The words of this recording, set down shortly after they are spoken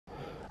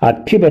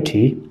At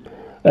puberty,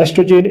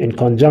 estrogen in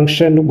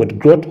conjunction with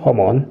growth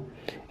hormone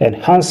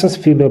enhances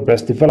female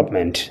breast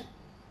development.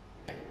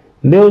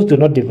 Males do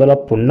not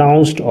develop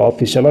pronounced or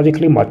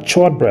physiologically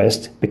matured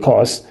breasts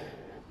because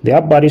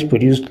their bodies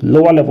produce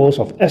lower levels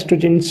of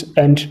estrogens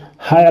and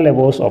higher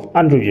levels of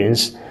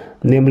androgens,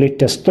 namely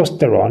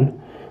testosterone,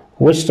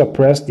 which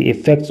suppress the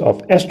effects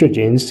of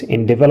estrogens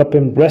in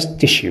developing breast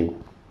tissue.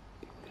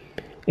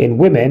 In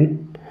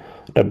women,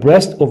 the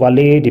breasts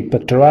overlay the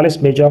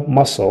pectoralis major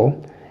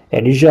muscle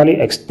and usually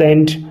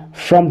extend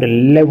from the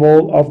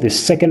level of the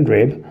second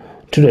rib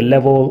to the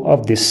level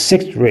of the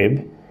sixth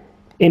rib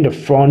in the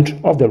front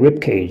of the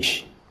rib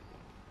cage.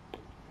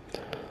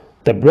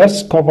 The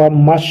breasts cover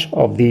much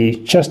of the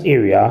chest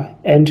area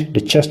and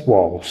the chest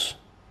walls.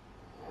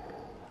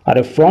 At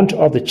the front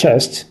of the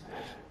chest,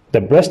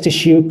 the breast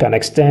tissue can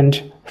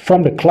extend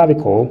from the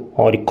clavicle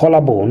or the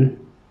collarbone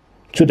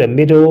to the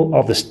middle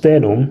of the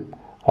sternum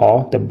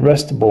or the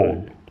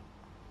breastbone.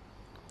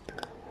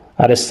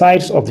 At the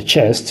sides of the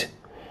chest,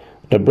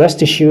 the breast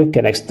tissue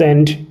can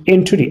extend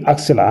into the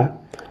axilla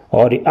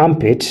or the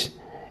armpit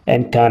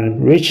and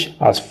can reach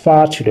as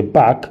far to the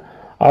back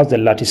as the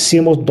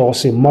latissimus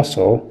dorsi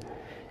muscle,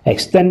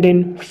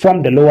 extending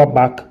from the lower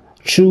back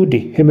through the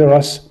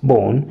humerus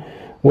bone,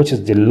 which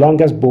is the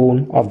longest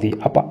bone of the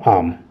upper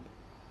arm.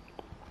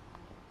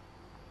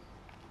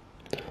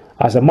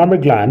 As a mammary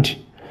gland,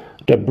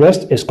 the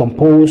breast is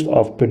composed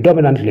of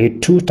predominantly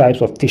two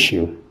types of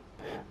tissue,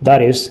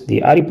 that is,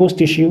 the adipose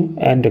tissue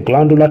and the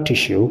glandular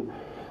tissue,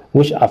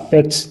 which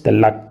affects the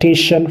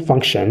lactation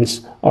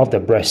functions of the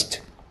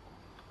breast.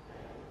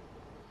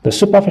 The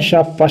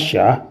superficial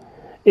fascia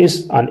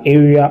is an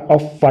area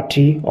of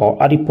fatty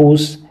or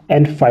adipose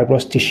and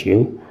fibrous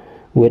tissue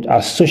with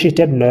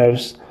associated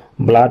nerves,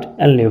 blood,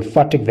 and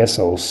lymphatic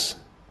vessels.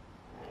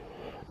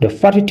 The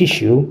fatty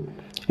tissue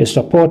is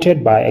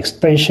supported by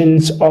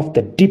extensions of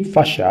the deep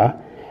fascia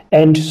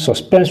and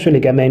suspensory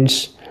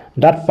ligaments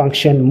that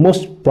function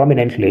most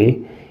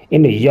prominently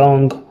in a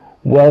young,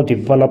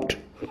 well-developed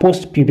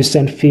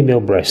post-pubescent female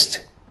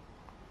breast.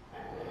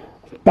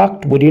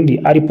 Packed within the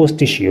adipose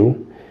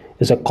tissue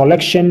is a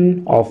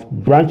collection of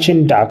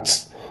branching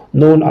ducts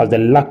known as the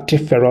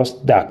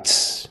lactiferous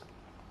ducts.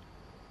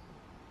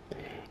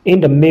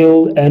 In the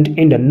male and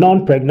in the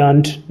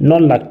non-pregnant,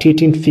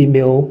 non-lactating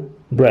female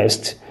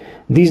breast,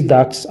 these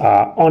ducts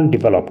are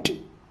undeveloped.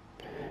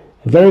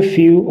 Very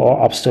few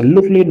or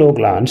absolutely no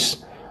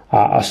glands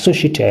are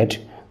associated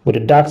with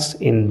the ducts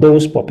in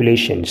those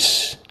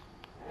populations.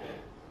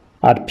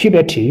 At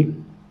puberty,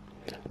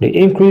 the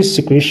increased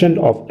secretion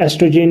of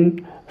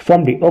estrogen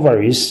from the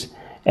ovaries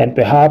and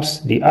perhaps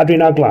the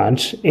adrenal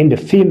glands in the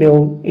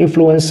female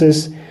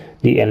influences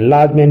the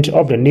enlargement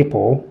of the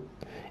nipple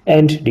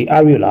and the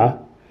areola,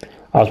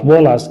 as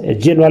well as a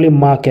generally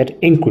marked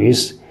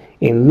increase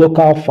in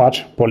local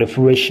fat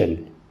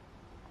proliferation.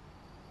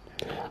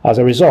 As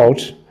a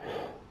result,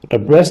 the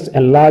breast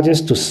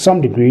enlarges to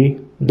some degree,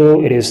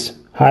 though it is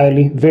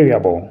highly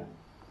variable.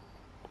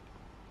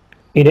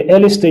 In the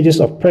early stages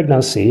of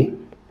pregnancy,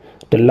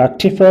 the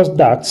lactiferous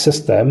duct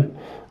system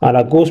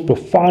undergoes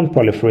profound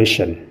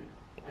proliferation.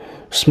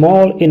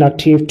 Small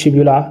inactive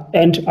tubular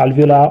and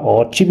alveolar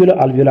or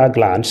tubular-alveolar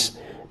glands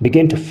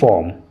begin to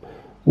form,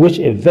 which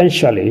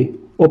eventually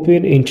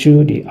open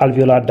into the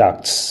alveolar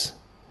ducts.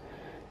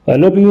 A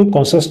lobule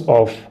consists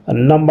of a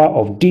number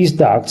of these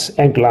ducts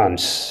and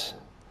glands.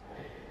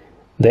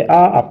 There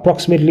are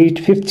approximately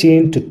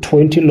 15 to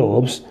 20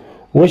 lobes,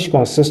 which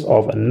consist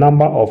of a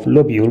number of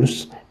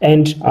lobules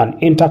and an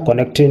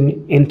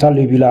interconnecting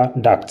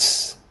interlobular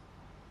ducts.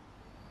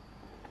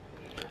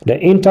 The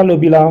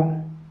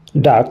interlobular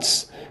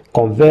ducts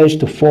converge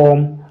to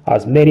form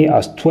as many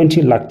as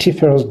 20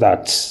 lactiferous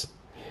ducts.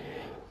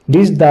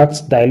 These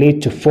ducts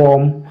dilate to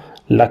form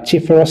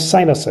lactiferous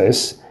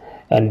sinuses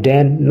and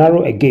then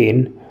narrow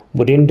again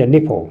within the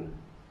nipple.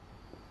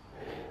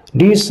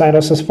 These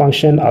sinuses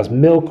function as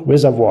milk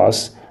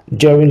reservoirs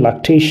during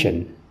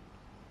lactation.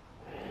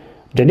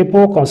 The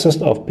nipple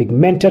consists of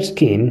pigmented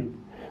skin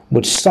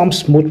with some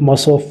smooth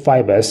muscle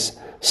fibers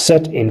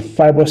set in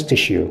fibrous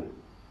tissue.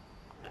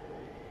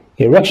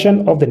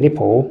 Erection of the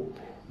nipple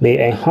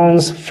may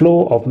enhance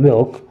flow of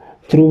milk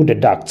through the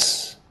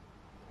ducts.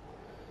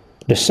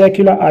 The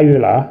circular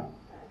areola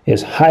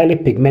is highly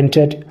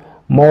pigmented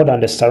more than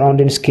the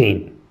surrounding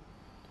skin.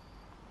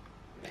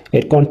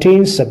 It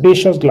contains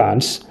sebaceous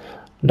glands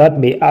that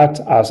may act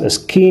as a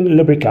skin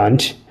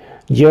lubricant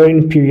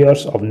during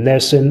periods of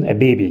nursing a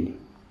baby.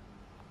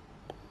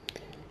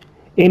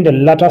 In the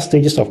latter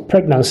stages of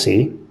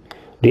pregnancy,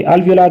 the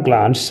alveolar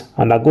glands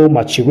undergo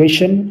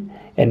maturation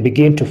and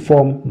begin to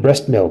form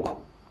breast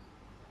milk.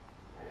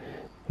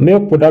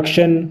 Milk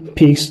production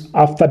peaks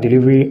after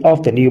delivery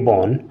of the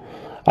newborn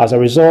as a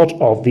result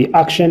of the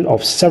action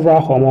of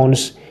several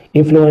hormones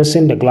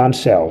influencing the gland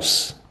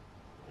cells.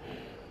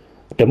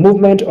 The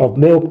movement of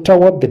milk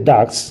toward the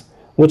ducts,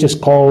 which is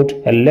called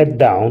a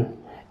letdown,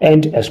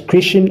 and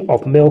excretion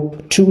of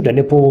milk to the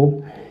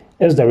nipple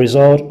is the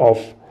result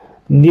of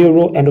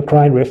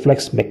neuroendocrine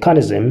reflex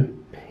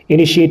mechanism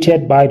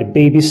initiated by the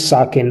baby's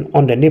sucking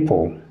on the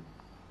nipple.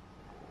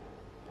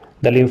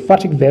 The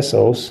lymphatic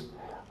vessels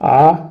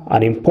are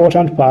an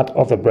important part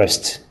of the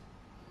breast.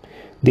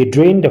 They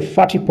drain the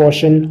fatty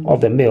portion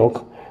of the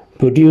milk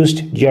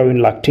produced during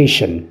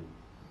lactation.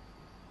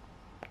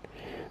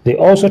 They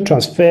also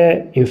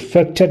transfer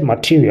infected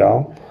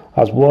material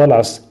as well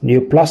as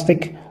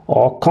neoplastic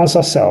or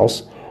cancer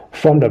cells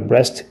from the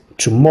breast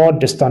to more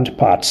distant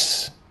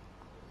parts.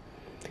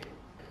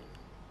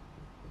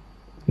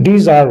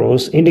 These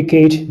arrows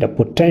indicate the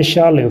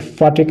potential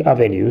lymphatic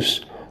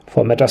avenues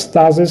for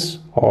metastasis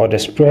or the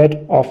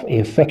spread of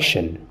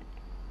infection.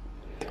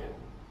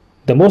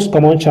 The most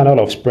common channel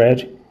of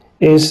spread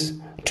is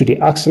to the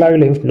axillary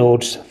lymph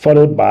nodes,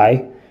 followed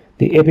by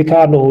the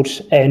apical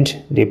nodes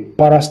and the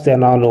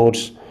parasternal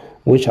nodes,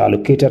 which are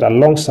located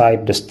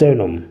alongside the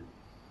sternum.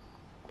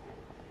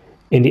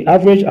 In the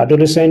average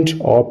adolescent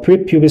or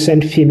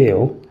prepubescent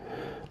female,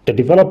 the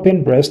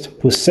developing breast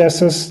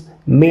possesses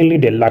mainly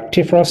the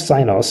lactiferous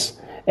sinus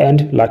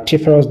and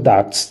lactiferous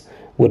ducts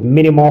with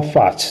minimal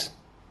fat.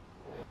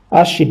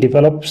 As she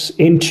develops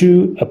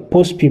into a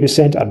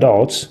post-pubescent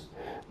adult,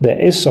 there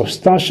is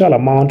substantial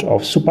amount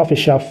of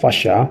superficial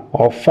fascia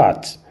or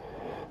fat,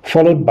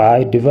 followed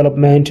by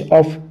development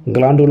of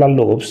glandular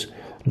lobes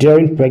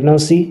during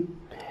pregnancy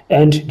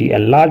and the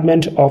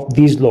enlargement of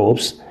these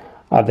lobes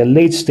at the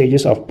late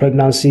stages of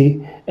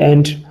pregnancy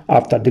and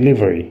after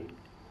delivery.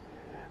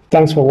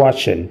 Thanks for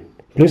watching.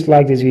 Please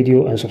like this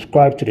video and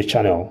subscribe to the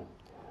channel.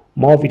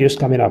 More videos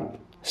coming up.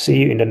 See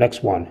you in the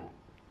next one.